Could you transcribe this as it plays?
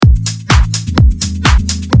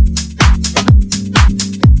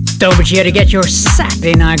StoneBridge here to get your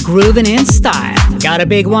Saturday night grooving in style. Got a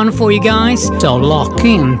big one for you guys, so lock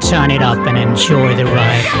in, turn it up, and enjoy the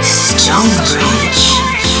ride. StoneBridge.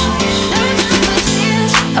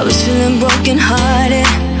 I was feeling broken hearted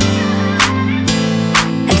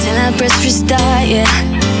until I pressed restart, yeah.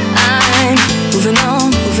 I'm moving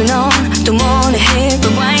on, don't wanna hit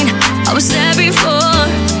rewind. I was there before,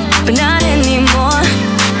 but not anymore.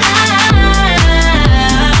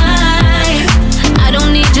 I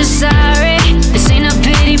don't need your sorry, this ain't a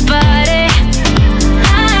pity party.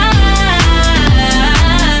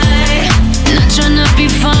 I'm not tryna be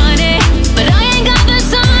funny, but I ain't got the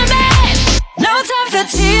time, babe. No time for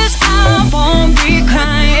tears, I won't be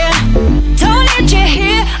crying. Don't need you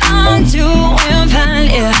here, I'm doing fine,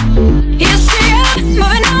 yeah. You see I'm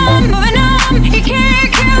moving on, you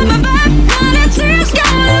can't kill my vibe. Now the tears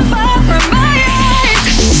gonna fall from my eyes.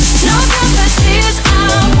 No time for tears, I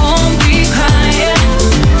won't be crying.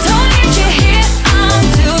 Don't need you here, I'm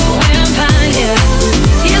doing fine, yeah.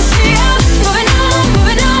 You see I'm moving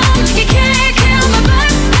on, you can't kill my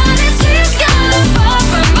vibe. Now the tears gonna fall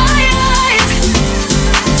from my eyes.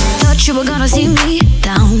 Thought you were gonna see me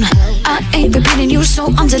down. I ain't repeating you, so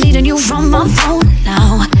I'm deleting you from my phone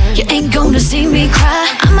now. You ain't gonna see me cry.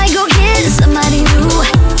 I might go get somebody new,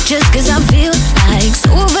 just cause I feel like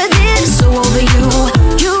so over this, so over you.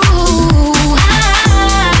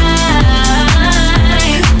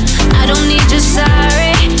 I don't need your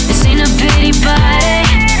sorry, this ain't a pity party.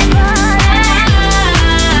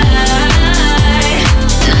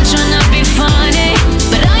 Not tryna be funny,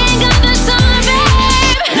 but I ain't got the time,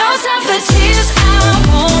 babe. No time for tears, I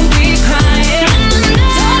won't be crying.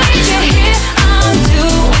 Don't need you here, I'm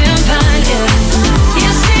doing fine, yeah.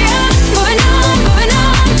 You see I'm moving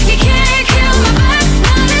on, you can't kill my vibe.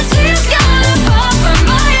 Now the tears gonna fall from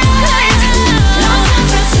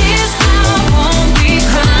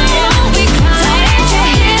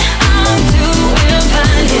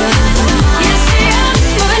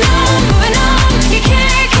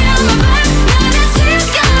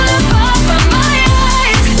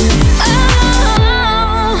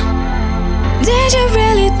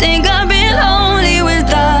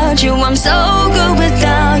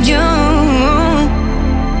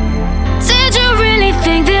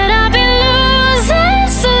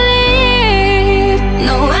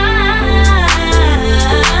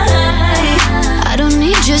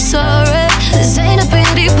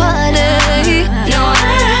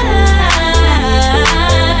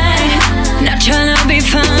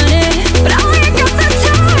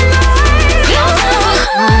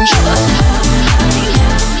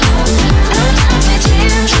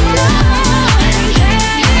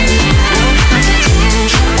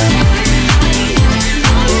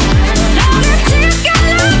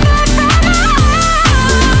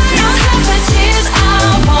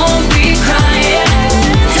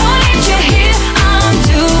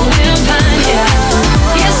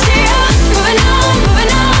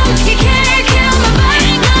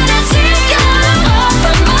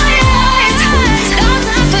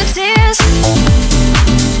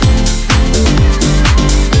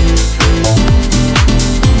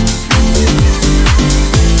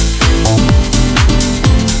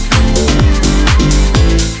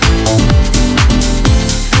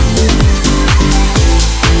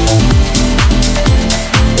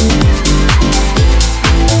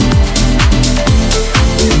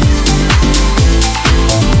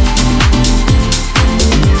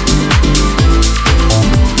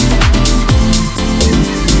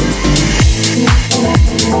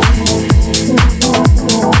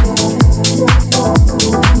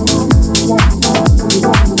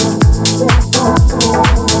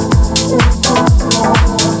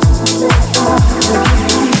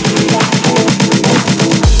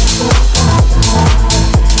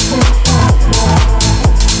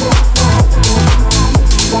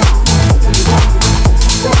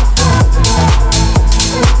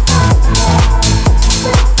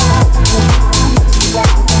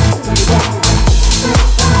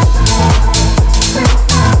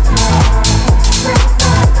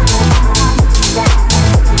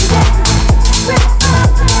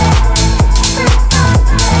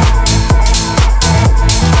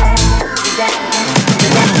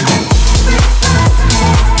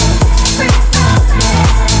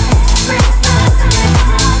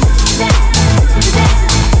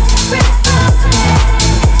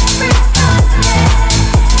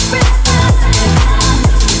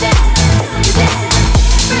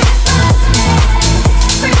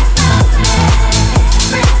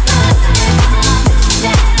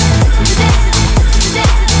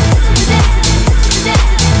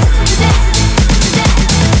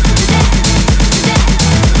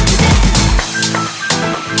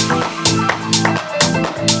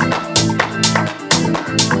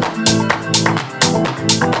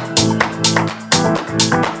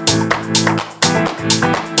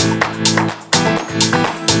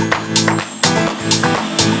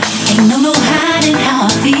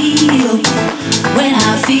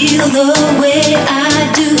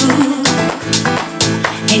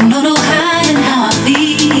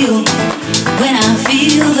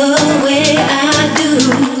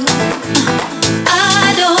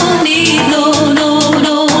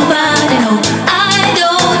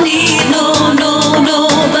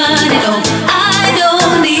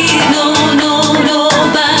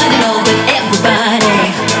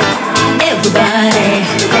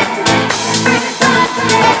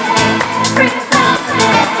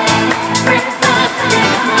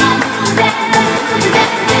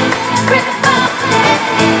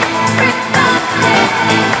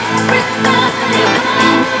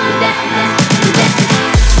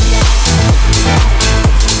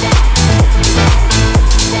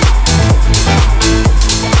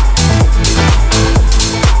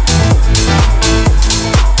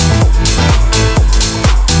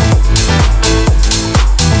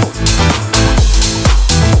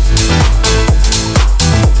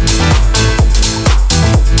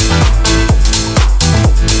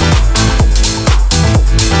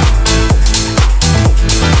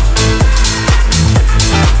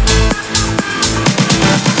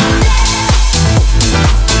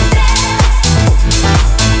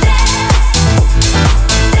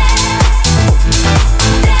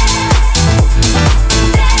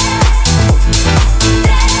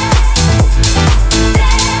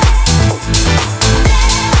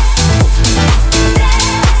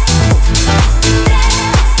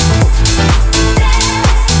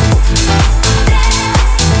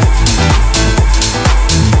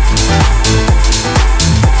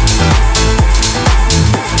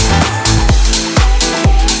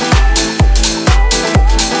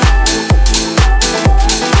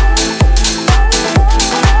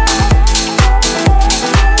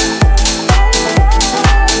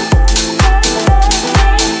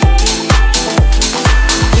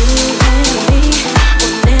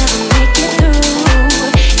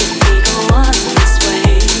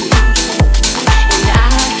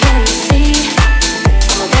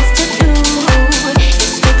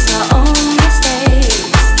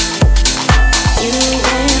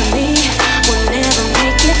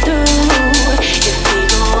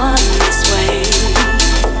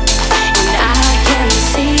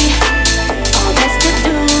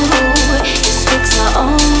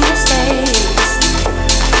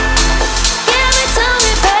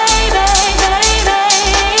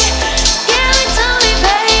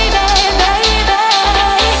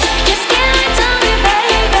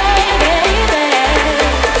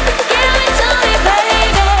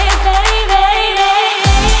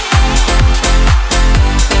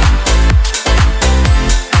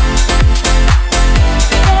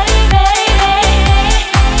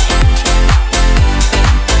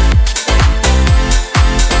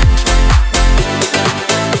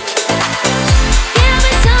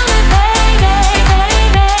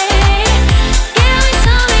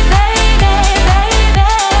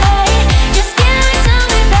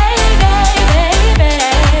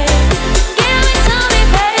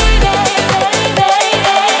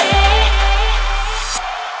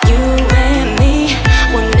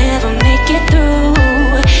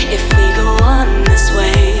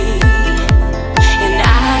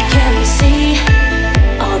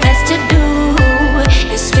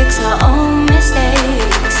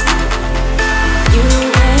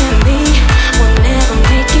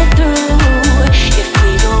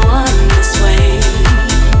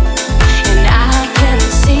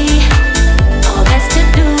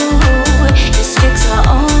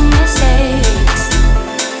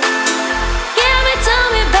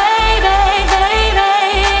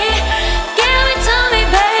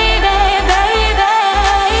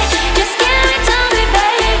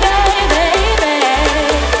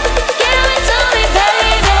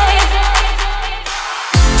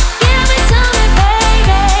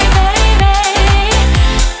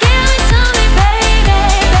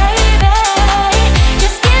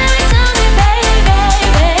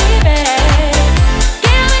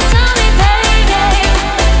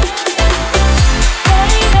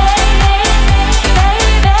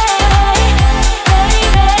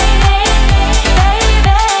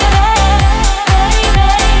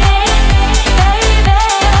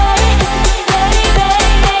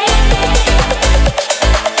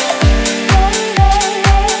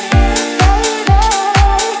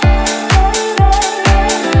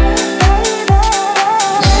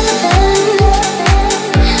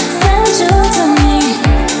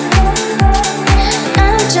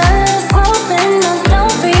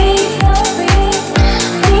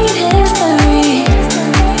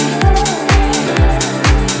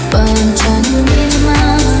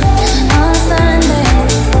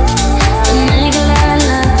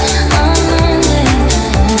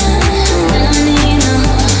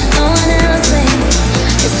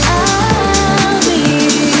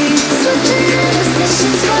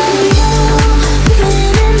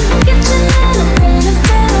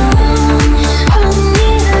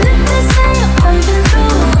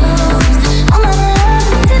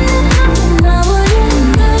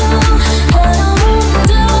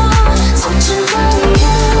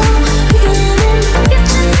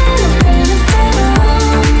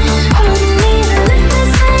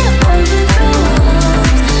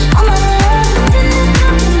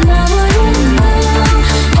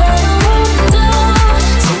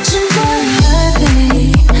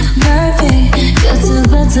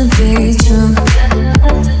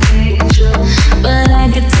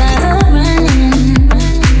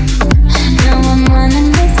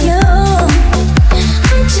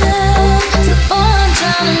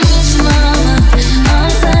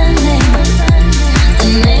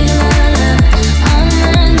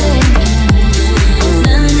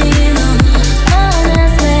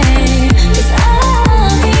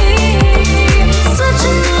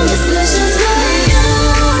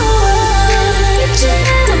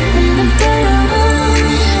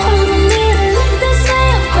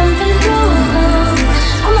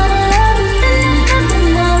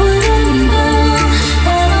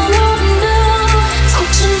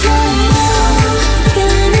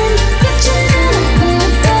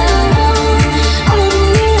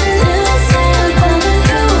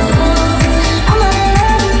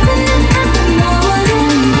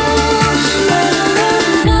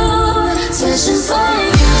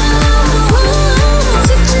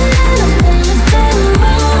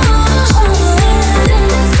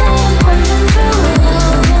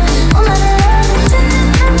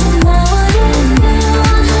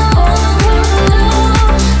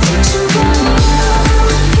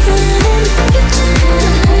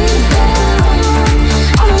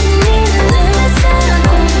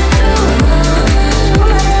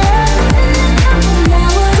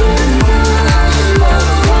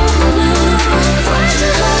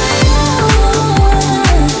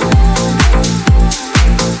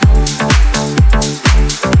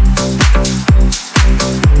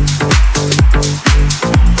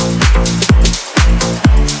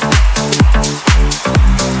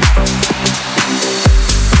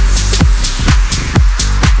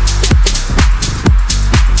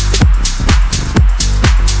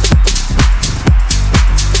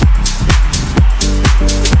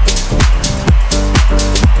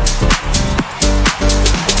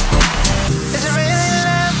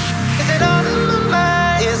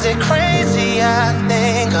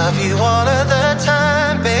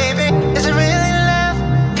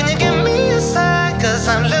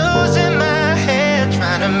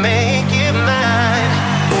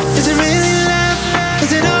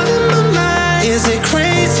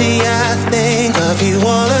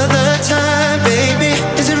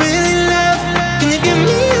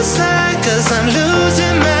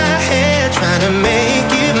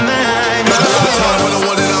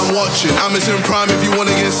function. Amazon Prime if you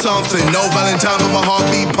wanna get something. No Valentine but my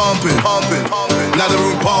heartbeat pumping. Now the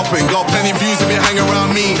room popping. Got plenty views if you hang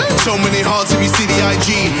around me. So many hearts if you see the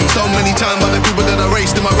IG. So many times by the people that I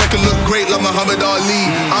raced. And my record look great like Muhammad Ali.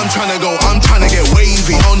 I'm trying to get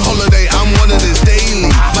wavy. On holiday, I'm one of this daily.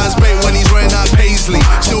 Man's bait when he's wearing that paisley.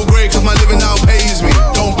 Still great cause my living now pays me.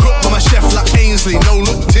 Don't cook but my chef like Ainsley. No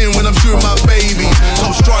looked in when I'm shooting my babies.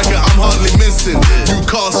 Top striker, I'm hardly missing.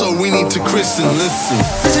 Newcastle, we need to christen, listen.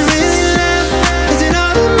 Is it really love? Is it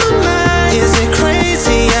all in my mind? Is it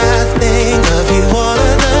crazy? I think of you all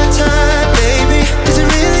of the time, baby. Is it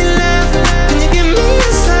really love? Can you give me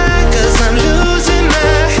a sign? Cause I'm losing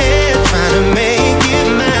my head trying to make you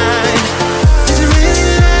mine. Is it really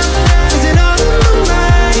love? Is it all in my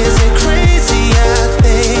mind? Is it crazy? I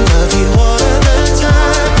think of you all of the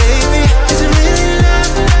time, baby. Is it really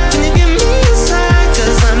love? Can you give me a sign?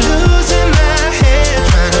 Cause I'm losing my head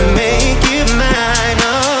trying to make you mine.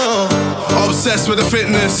 Oh, obsessed with the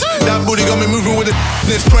fitness. That booty got me moving with the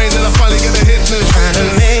fitness. Praying that I finally get the hitness. trying to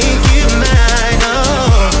make you mine.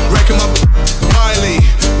 Oh, Wrecking my Miley,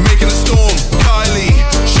 making a storm, Kylie.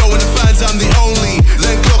 Showing the fans I'm the only.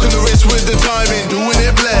 Then clocking the wrist with the timing. Doing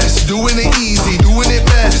it blessed, doing it easy, doing it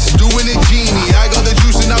best, doing it genie. I got the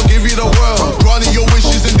juice and I'll give you the world. Granting your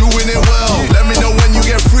wishes and doing it well. Let me know when you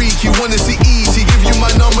get freak. You wanna see easy, give you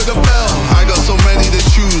my number, the bell. I got so many to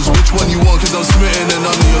choose. Which one you want? Cause I'm smitten and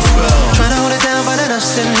under your spell. trying to hold it down, but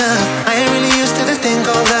enough's enough. I ain't really used to this thing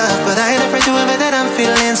called love, but I ain't afraid to admit that I'm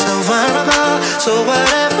feeling so vulnerable. So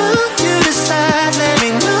whatever you decide, let me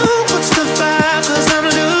know what's the vibe. Cause I'm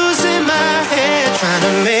losing my head trying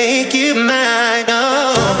to make you mine.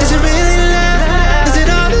 Oh, is it really love? Is it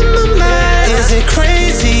all in my mind? Is it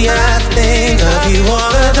crazy? I think of you all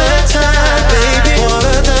of the time, baby. All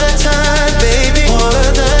of the time, baby. All of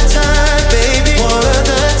the time, baby. All of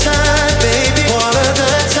the time, baby. All of the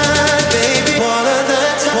time, baby. All of the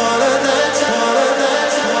time, all of the time, all of the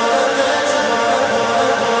time, all of the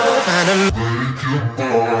time. Trying to make you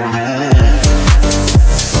body.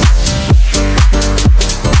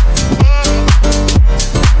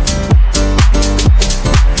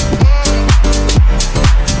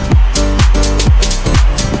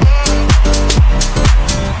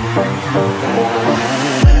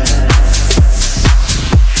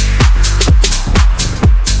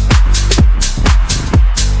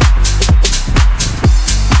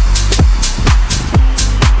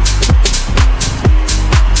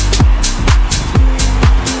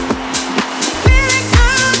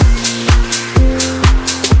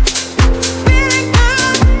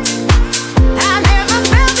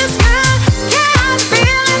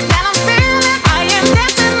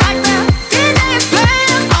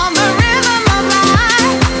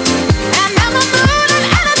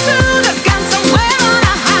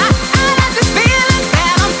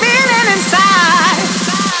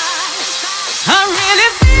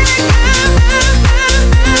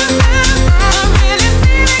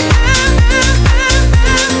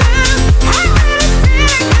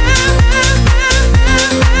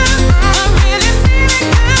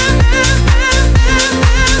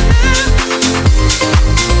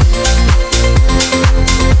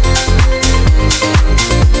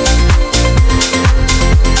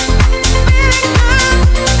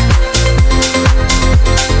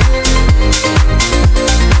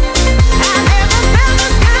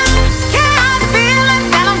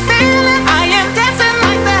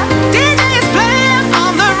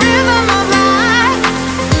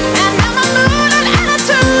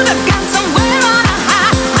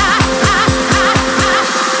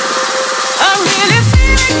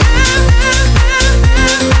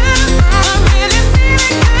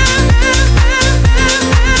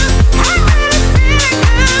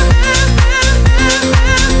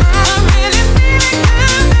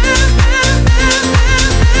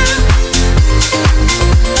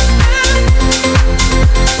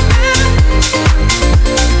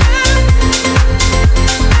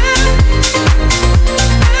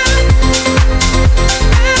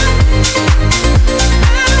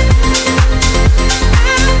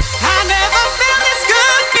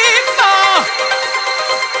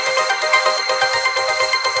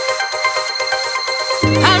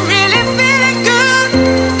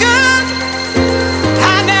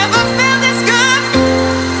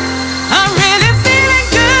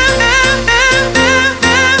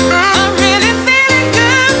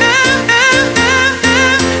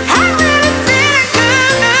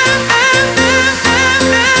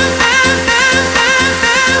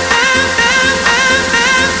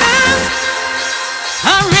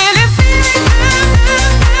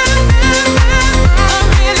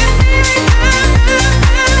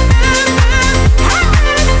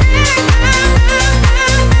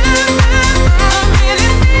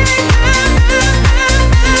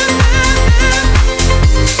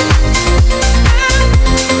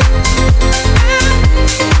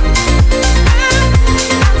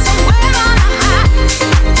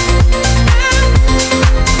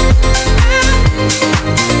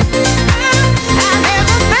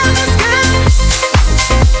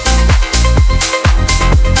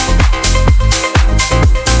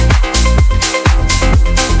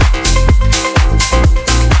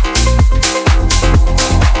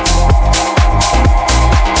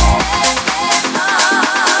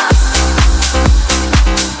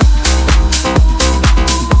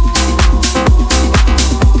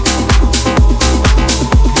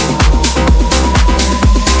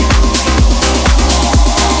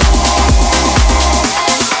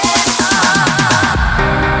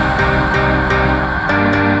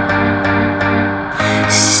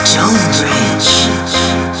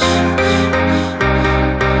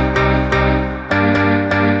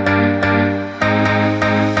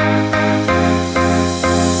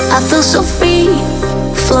 I feel so free,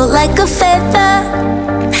 float like a feather,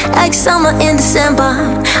 like summer in December.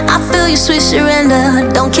 I feel your sweet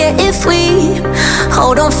surrender. Don't care if we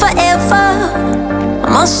hold on forever.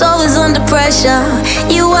 My soul is under pressure.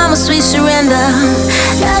 You are my sweet surrender.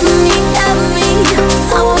 Love me,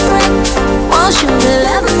 I won't break. Want you to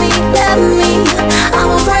love me, I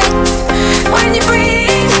won't break. When you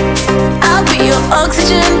breathe, I'll be your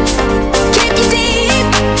oxygen. Keep you deep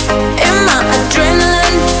in my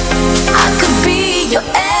adrenaline. I could be your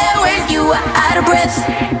air when you are out of breath.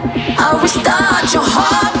 I'll restart your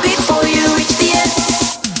heart before you reach the end.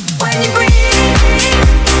 When you breathe.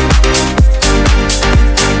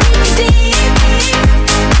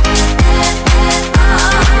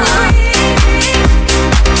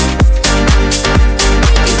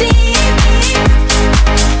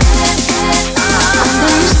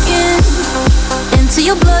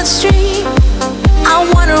 Bloodstream, I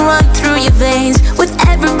wanna run through your veins. With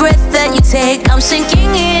every breath that you take, I'm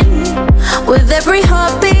sinking in. With every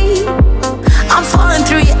heartbeat, I'm falling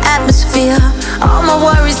through your atmosphere. All my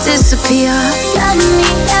worries disappear. Love me,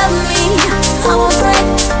 I won't break.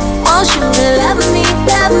 Want you to love me,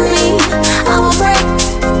 I won't break.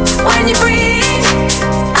 When you breathe,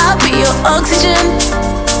 I'll be your oxygen.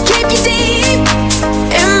 Keep you deep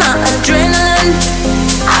in my adrenaline.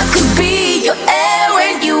 I could be your air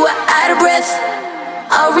when you are out of breath.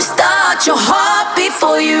 I'll restart your heart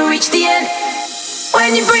before you reach the end.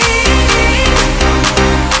 When you breathe,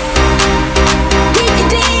 keep you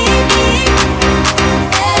deep.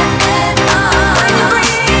 When you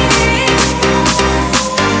breathe,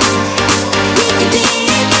 keep you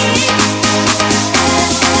deep.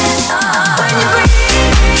 When you breathe, keep you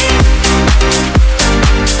deep.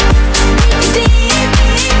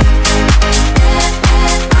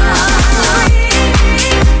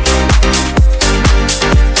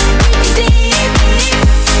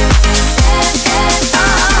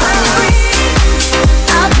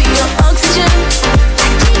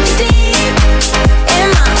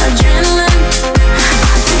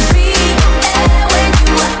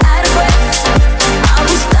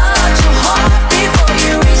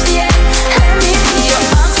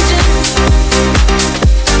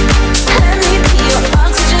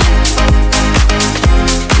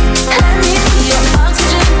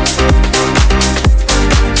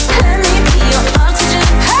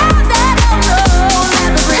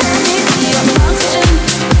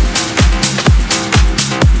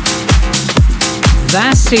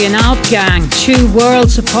 Vassie and Outgang, 2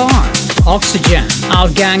 worlds apart. Oxygen,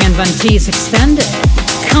 Outgang and Vantis extended.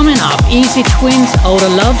 Coming up, Easy Twins, Oda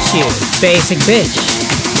Loves You, Basic Bitch.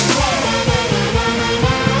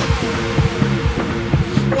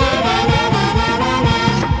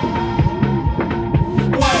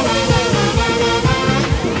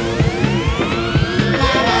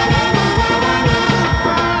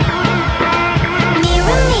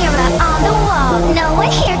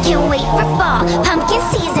 Pumpkin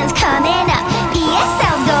season's coming up.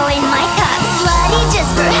 PSL's going my cup. Slutty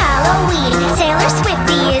just for Halloween. Taylor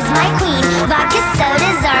Swiftie is my queen. Vodka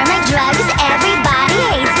sodas are my drugs. Everybody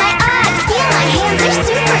hates my odds. Feel my hands are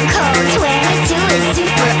super cold. 22 is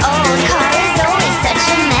super old. Car is always such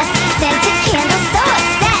a mess. Scented candles so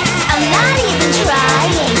obsessed. I'm not even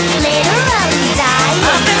trying. Literally dying.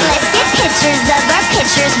 Let's get pictures of our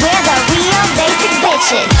pictures. We're the real basic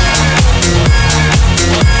bitches.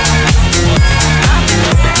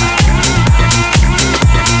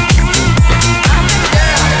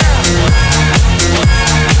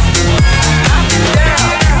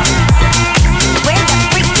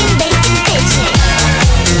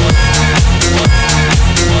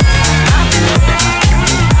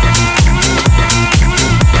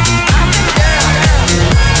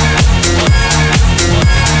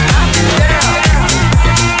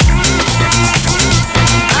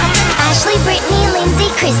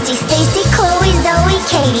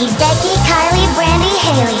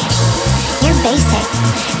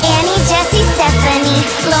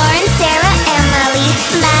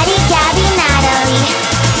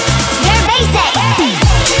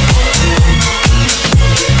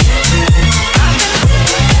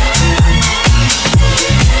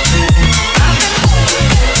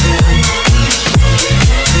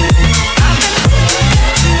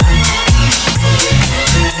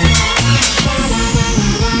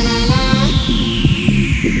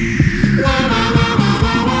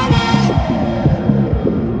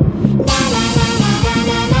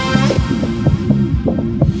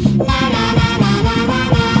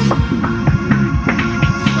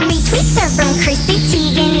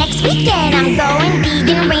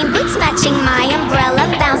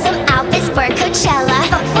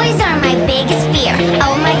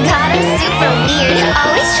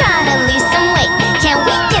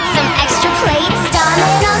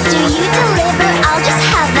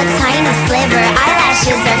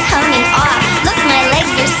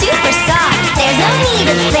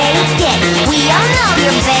 don't know,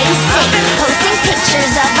 you're basic. Posting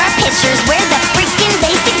pictures of our pictures. We're the freaking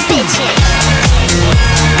basic bitches.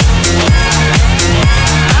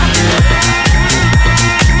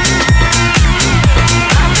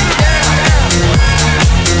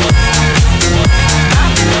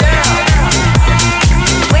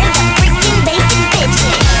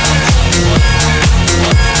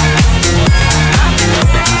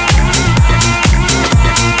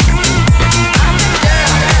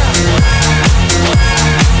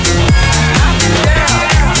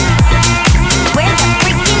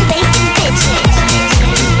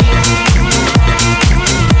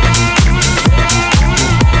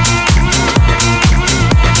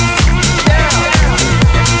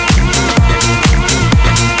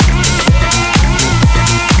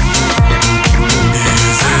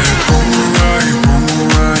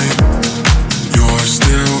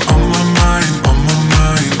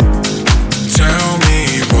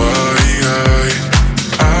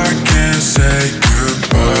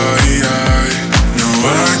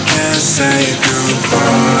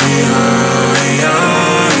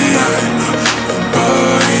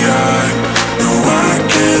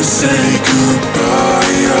 Say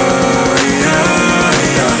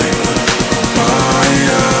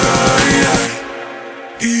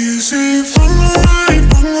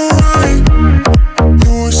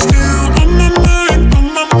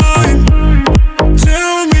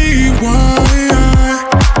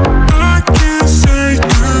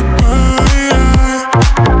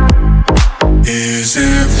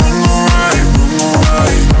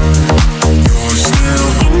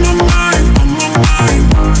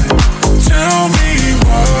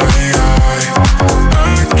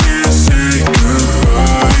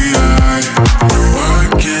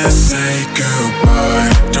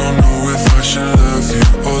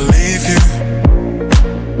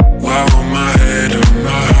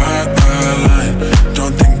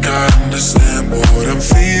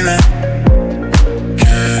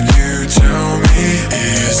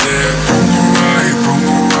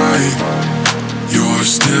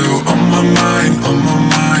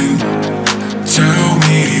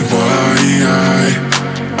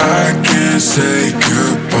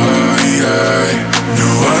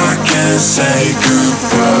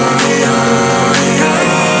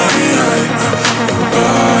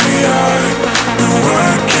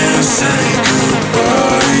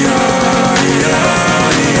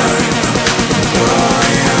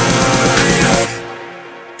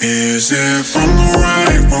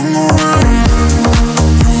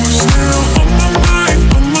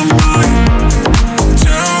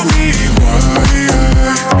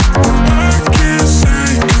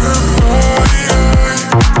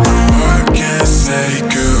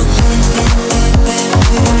goodbye.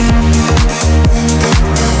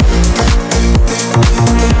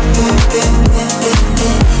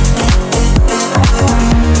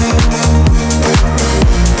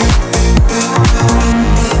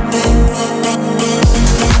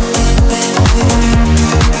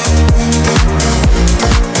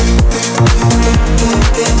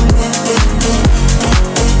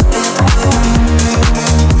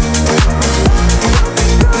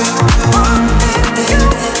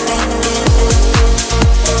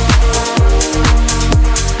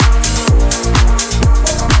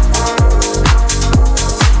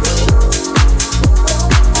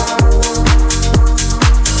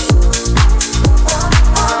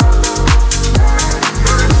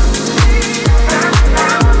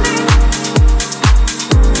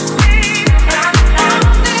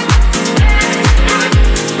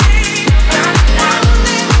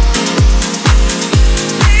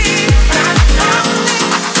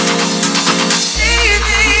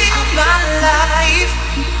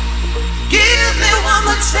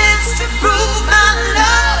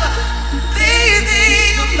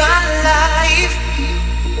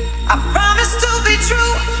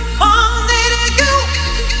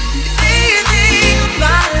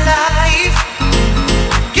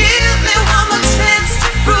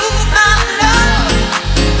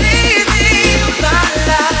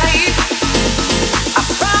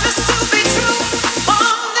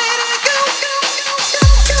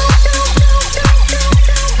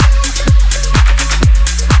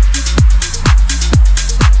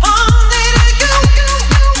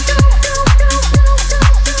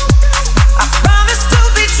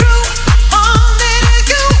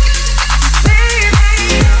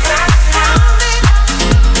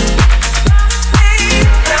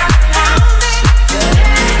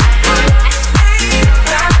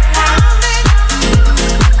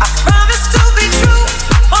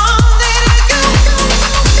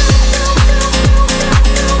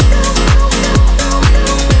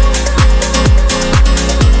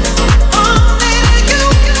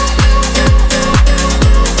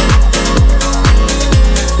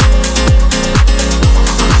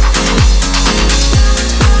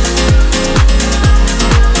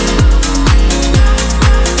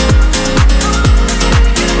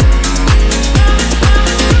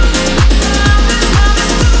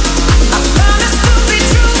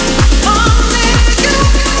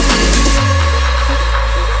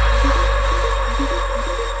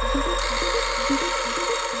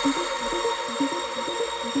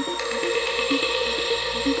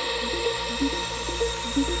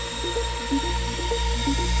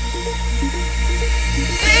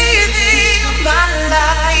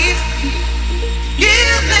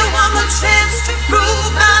 chance to prove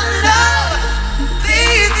my love,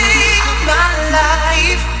 baby, my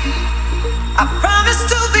life. I promise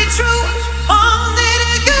to be true, only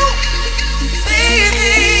to you,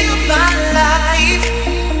 baby, my life.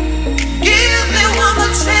 Give me one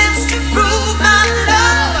more chance to prove my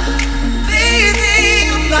love,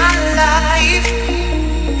 baby, my life.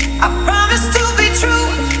 I promise to be true,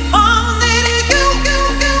 only to you.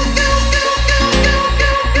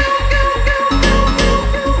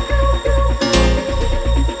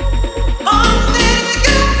 Only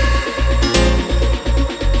to you.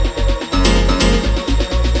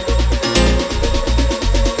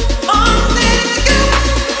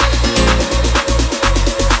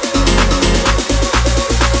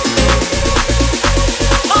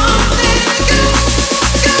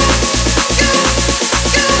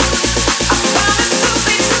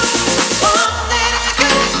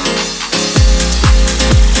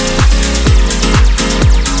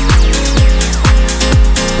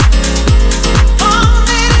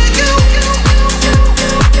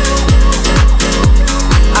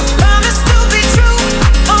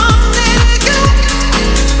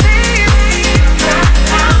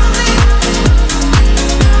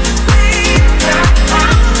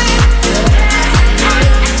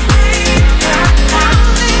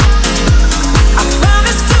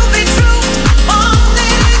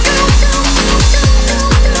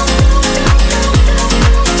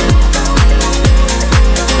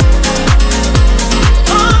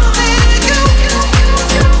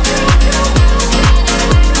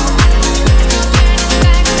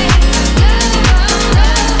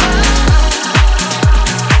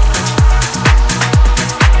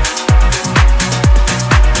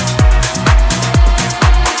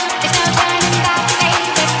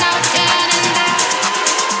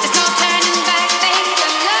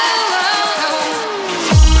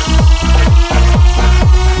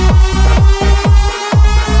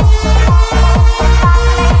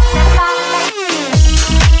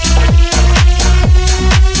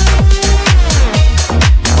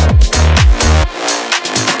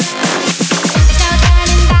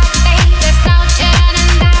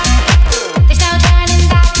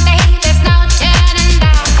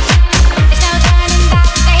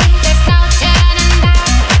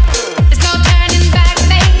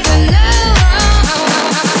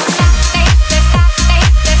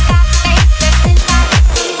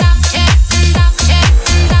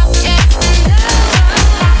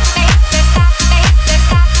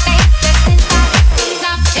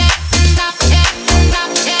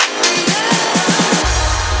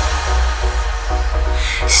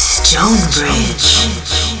 StoneBridge.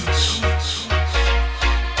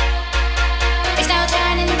 There's no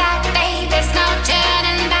turning back, babe. There's no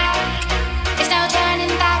turning back. There's no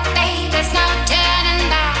turning back, babe. There's no turning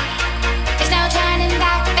back. There's no turning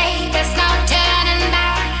back, babe. There's no turning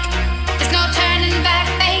back. There's no turning back,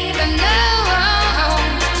 babe. No.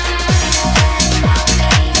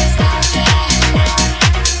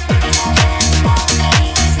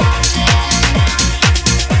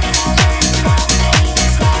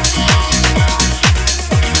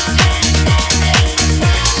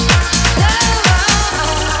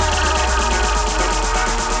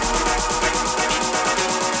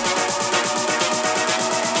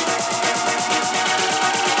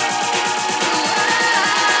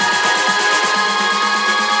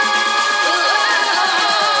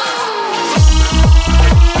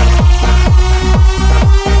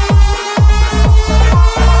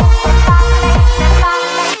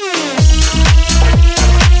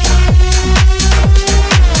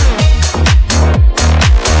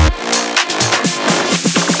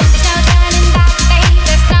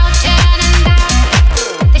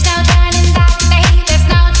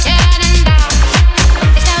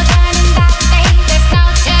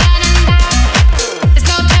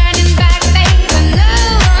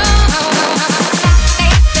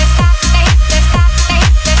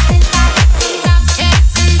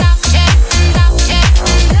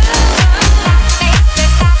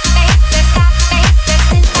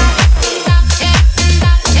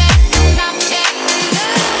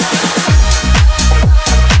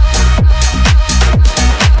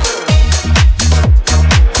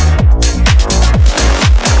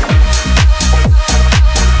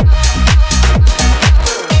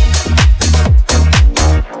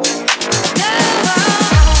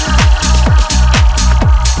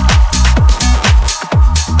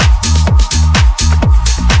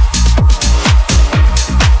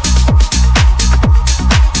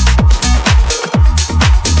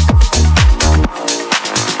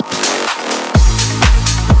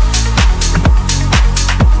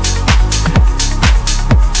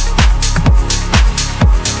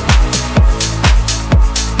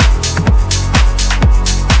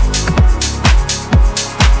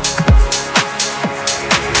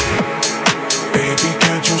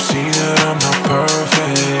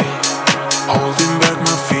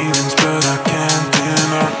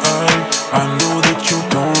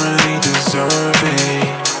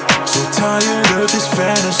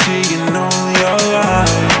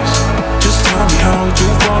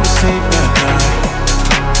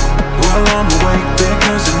 I'm awake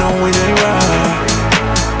because I know it ain't right.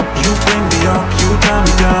 You bring me up, you calm me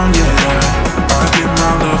down, yeah. I give my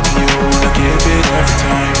love to you and I give it every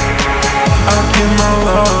time. I give my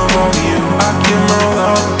love all to you. I give my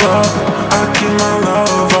love, love. I give my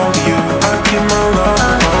love all to you. I give my love,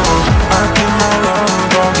 love. I give my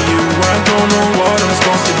love all to you. I don't know what I'm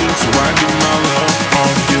supposed to do, so I give my love all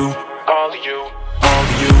to you. All to you, all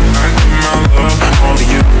to you. I give my love all to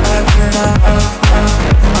you. I give my love all to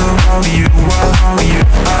you. All to you.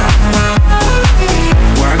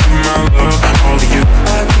 I give my love all to you.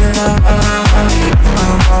 I give my love all to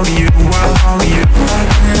you. All to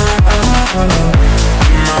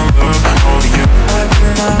you. I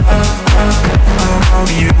give my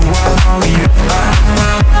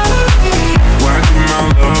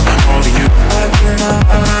love all to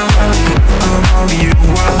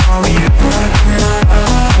you.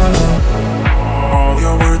 All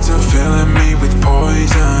your words are filling me with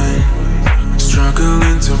poison.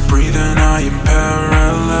 Struggling to breathe and I am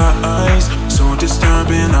paralyzed. So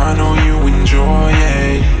disturbing, I know you enjoy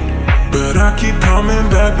it, but I keep coming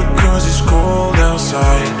back because it's cold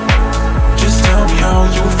outside. Just tell me how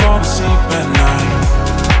you fall asleep at night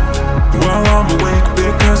while I'm awake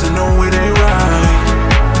because I know it ain't right.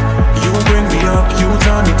 You bring me up, you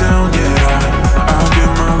tie me down, yeah. I'll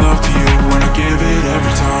give my love to you and I give it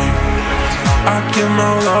every time. I give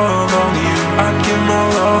my love all to you. I give my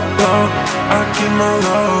love, love. I give my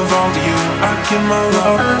love all to you. I give my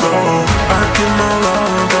love, love. I give my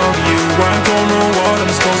love all to you. I don't know what I'm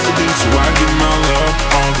supposed to do, so I give my love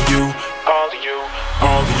all to you. All to you,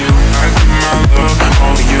 all to you. I give my love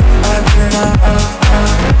all to you. I give my love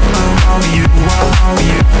all to you. All to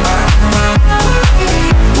you.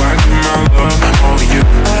 I give my love all to you.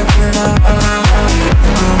 I give my love all to you.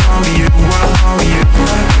 All to you. I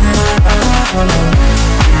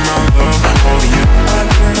give my love all to you.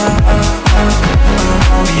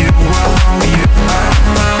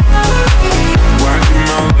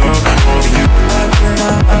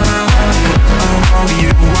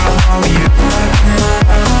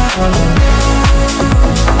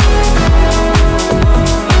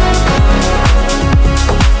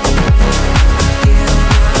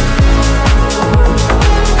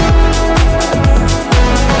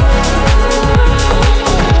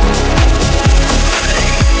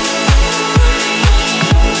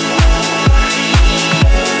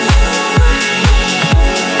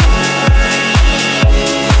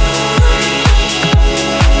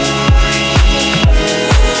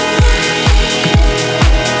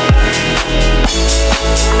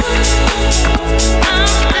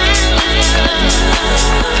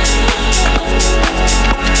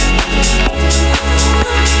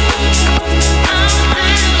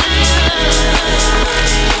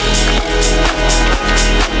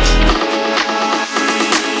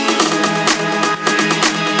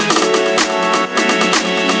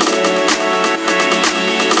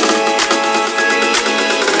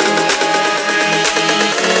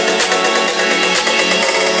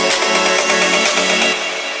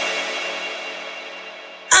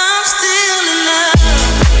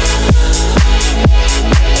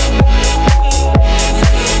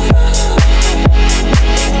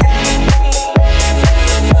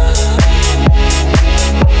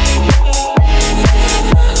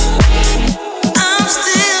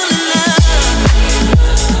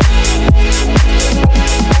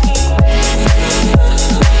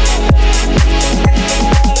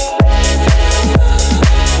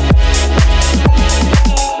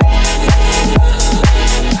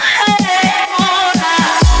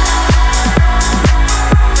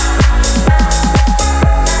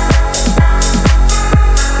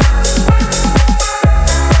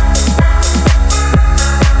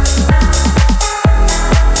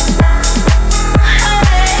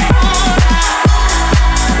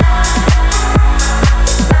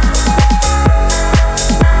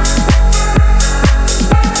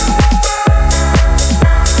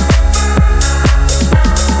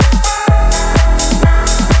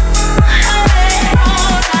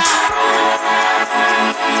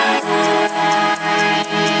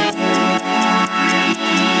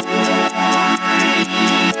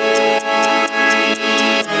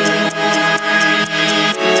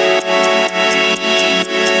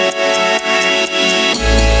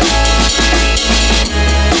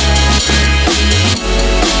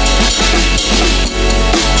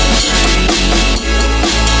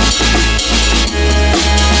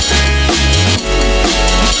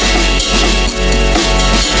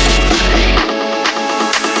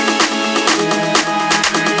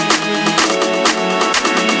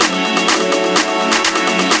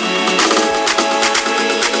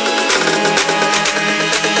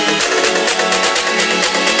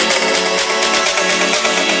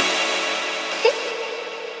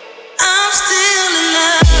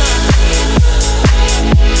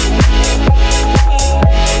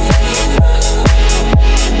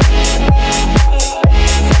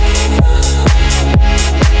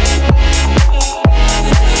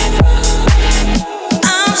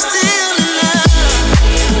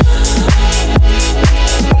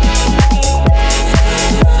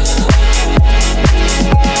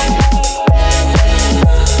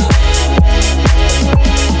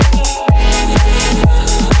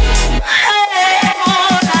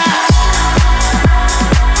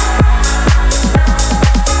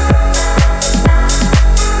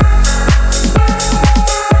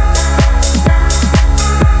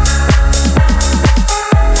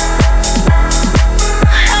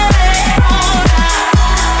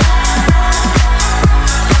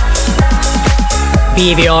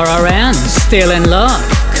 BVRRN, Still in Love.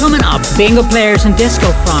 Coming up, Bingo Players and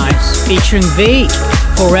Disco Fries, featuring V,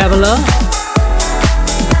 Forever Love.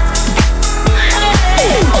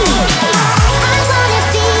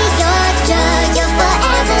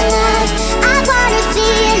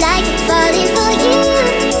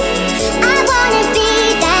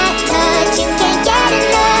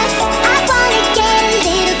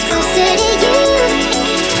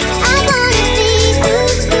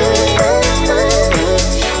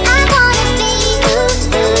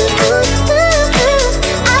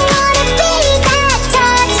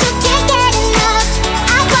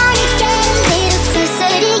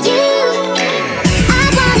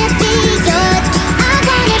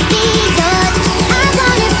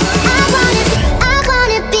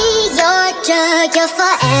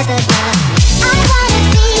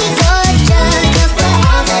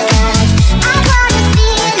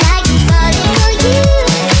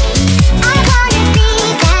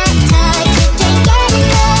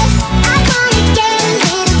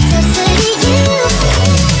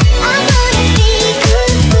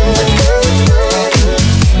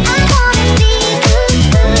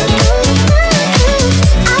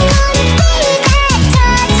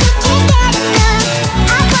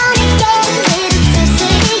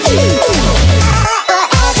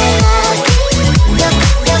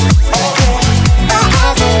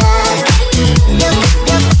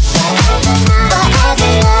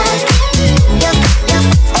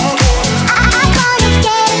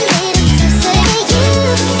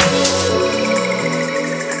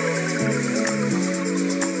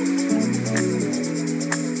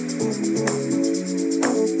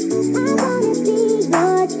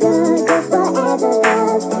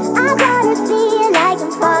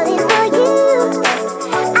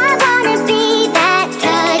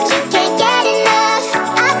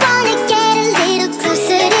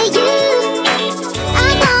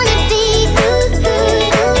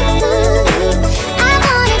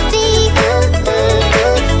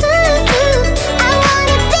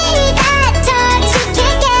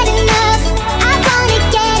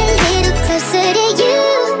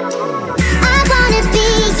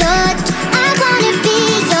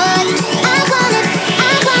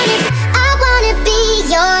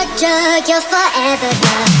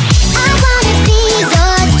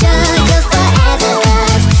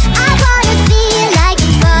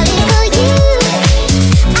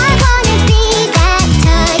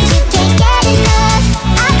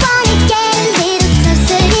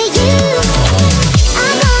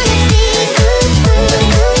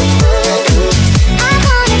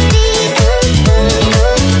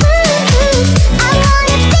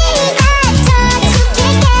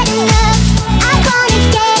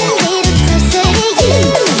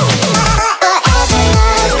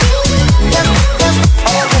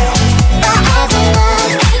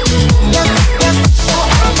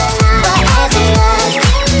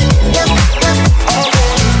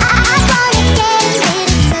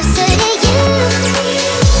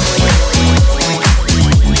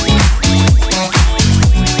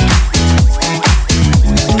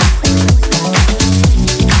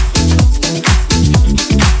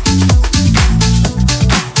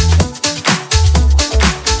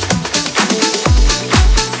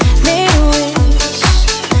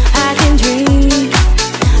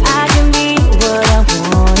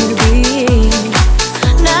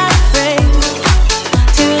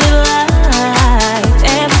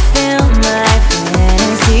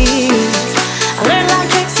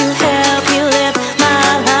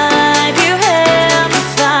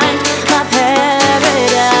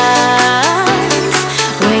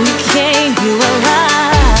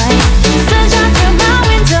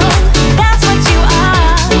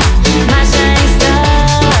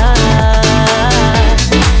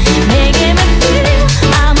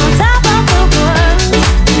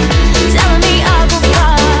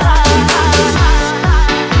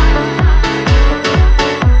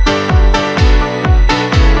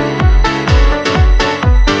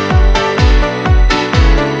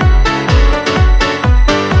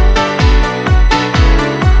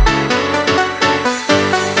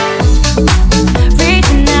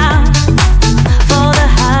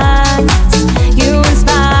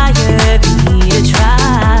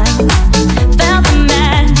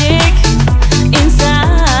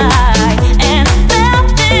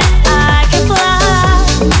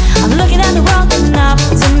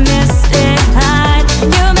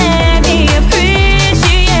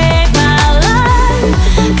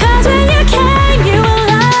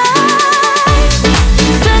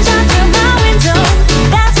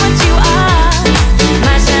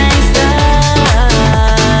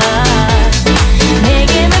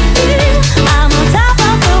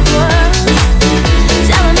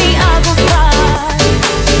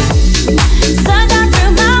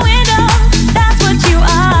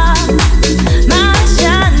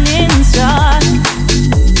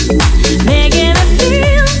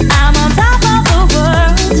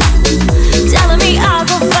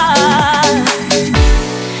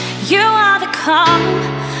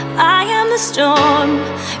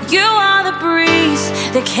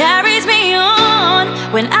 carries me on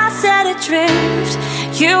when I set adrift.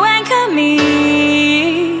 You anchor me,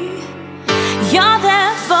 you're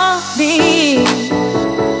there for me.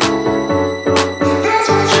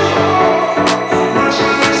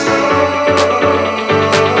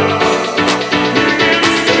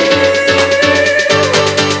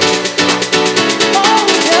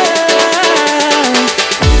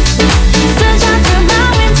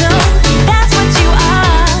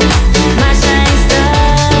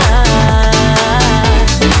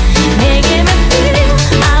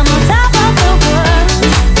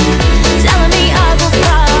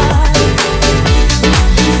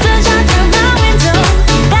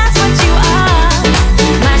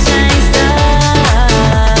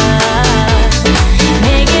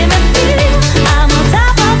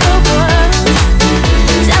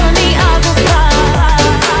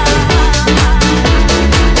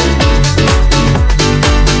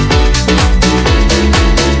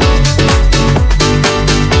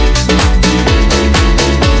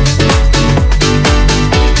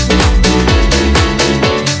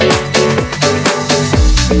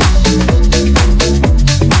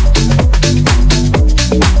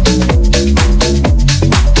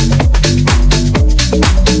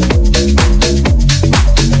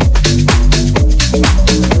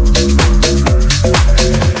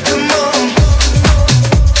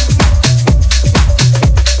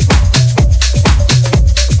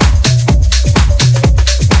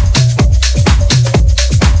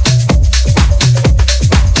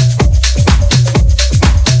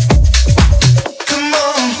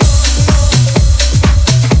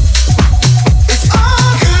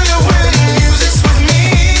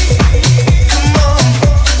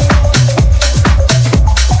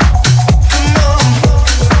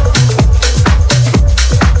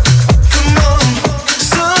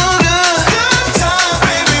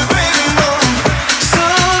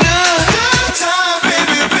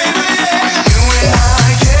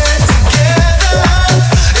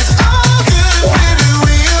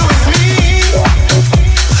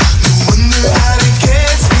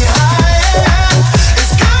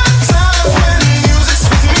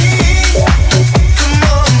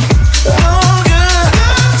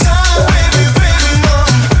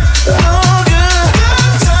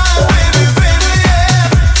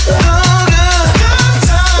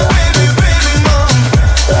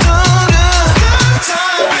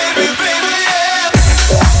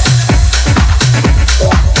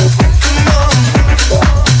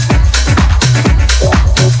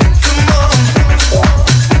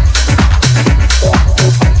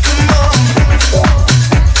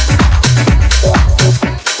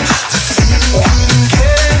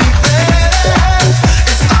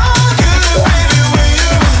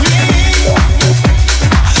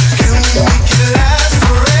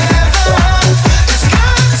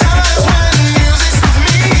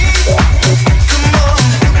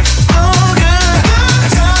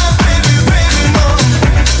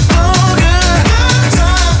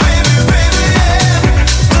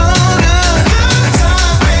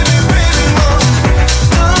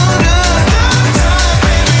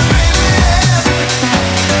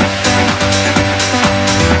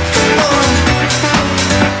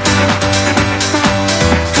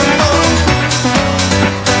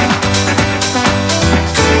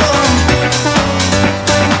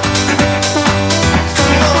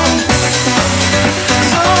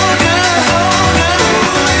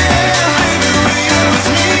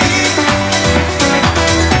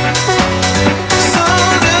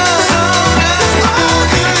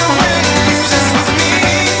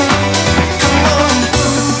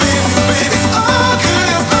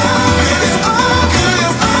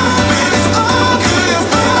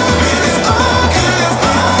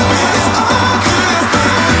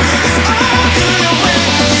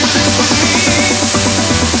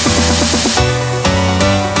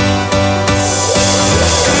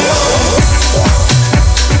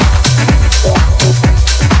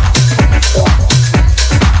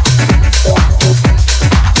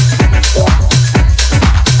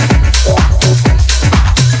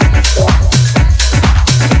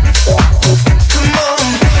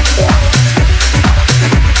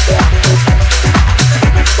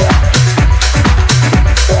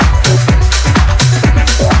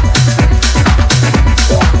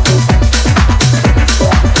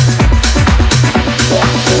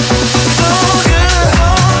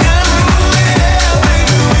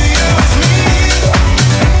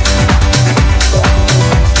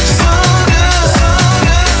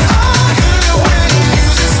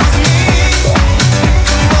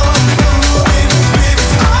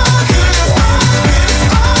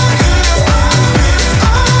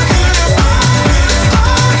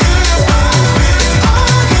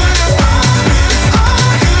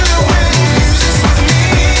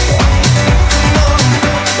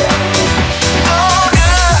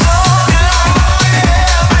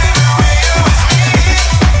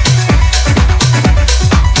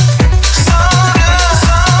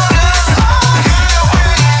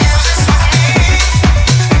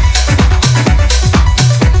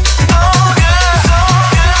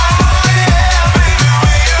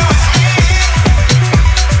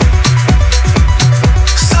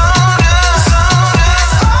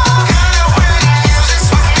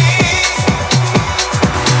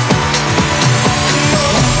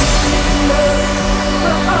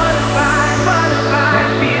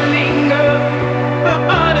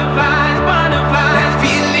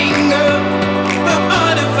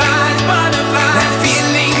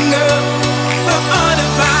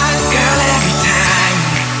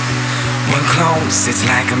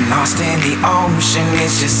 I'm lost in the ocean,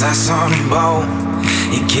 it's just us on the boat.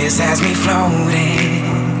 Your kiss has me floating.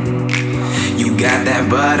 You got that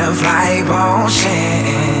butterfly motion.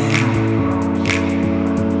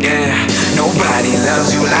 Yeah, nobody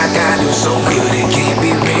loves you like I do, so good it can't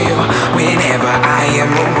be real. Whenever I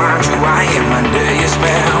am around you, I am under your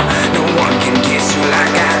spell. No one can kiss you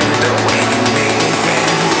like I do, the way you make me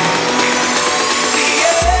feel.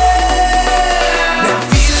 Yeah, that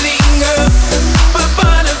feeling of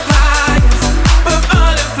butterflies,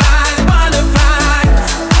 butterflies, butterflies.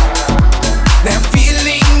 That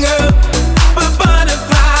feeling of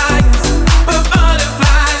butterflies,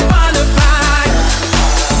 butterflies, butterflies.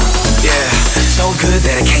 Yeah, so good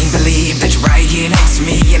that I can't believe that you're right here next to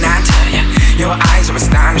me. And I tell you, your eyes are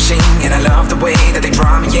astonishing, and I love the way that they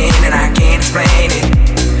draw me in, and I can't explain it.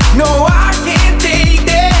 No, I can't take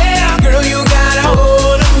this, girl, you got a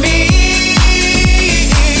hold of me.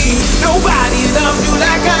 Nobody loves you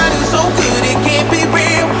like I do, so good it can't be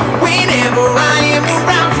real. Whenever I am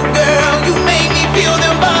around you, girl, you make me feel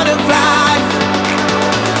them butterflies.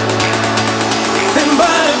 Them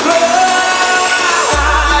butterflies.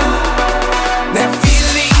 That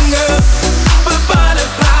feeling of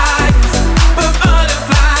butterflies,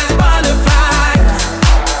 butterflies, butterflies.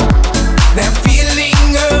 That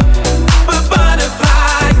feeling of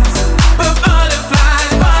butterflies,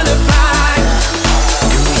 butterflies, butterflies.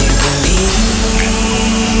 Do you believe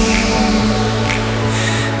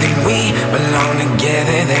that we belong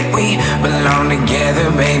together, that we belong together,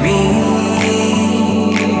 baby?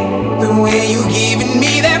 The way you giving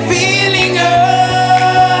me that feeling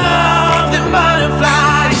of the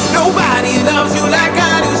butterflies. Nobody loves you like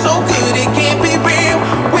I do, so good it can't be real.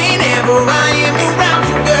 Whenever I am around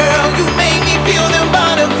you, girl, you make me feel them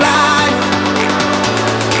butterflies.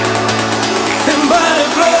 Them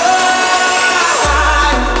butterflies.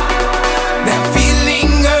 That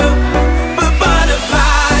feeling of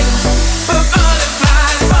butterflies,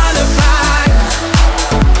 butterflies, butterflies.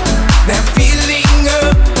 That feeling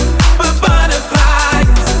of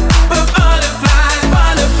butterflies, butterflies,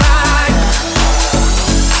 butterflies.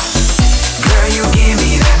 Girl, you give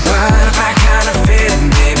me that butterfly kind of feeling,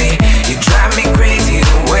 baby. You drive me crazy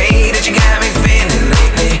the way that you got me feeling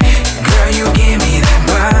lately. Girl, you give me that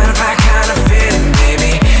butterfly kind of feeling,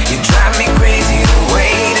 baby. You drive me crazy the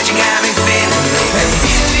way that you got me feeling lately. That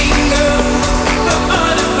feeling of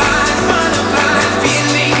butterflies, butterflies. That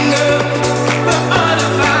feeling of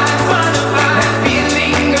butterflies, butterflies. That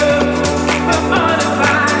feeling of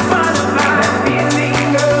butterflies, butterflies. That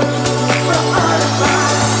feeling of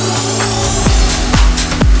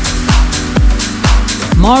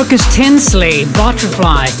Marcus Tinsley,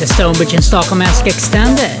 Butterflies, the StoneBridge and Stockholm-esque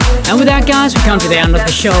extended. And with that, guys, we come to the end of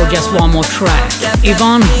the show. Just one more track.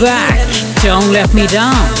 Yvonne Back, Don't Let Me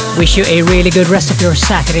Down. Wish you a really good rest of your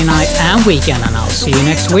Saturday night and weekend, and I'll see you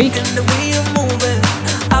next week. And the way you're moving,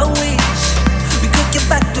 I wish we could get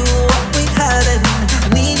back to what we had, and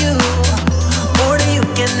I need you more than you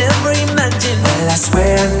can ever imagine. Well, I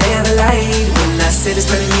swear I never lied when I said it's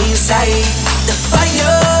burning me inside. The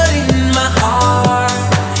fire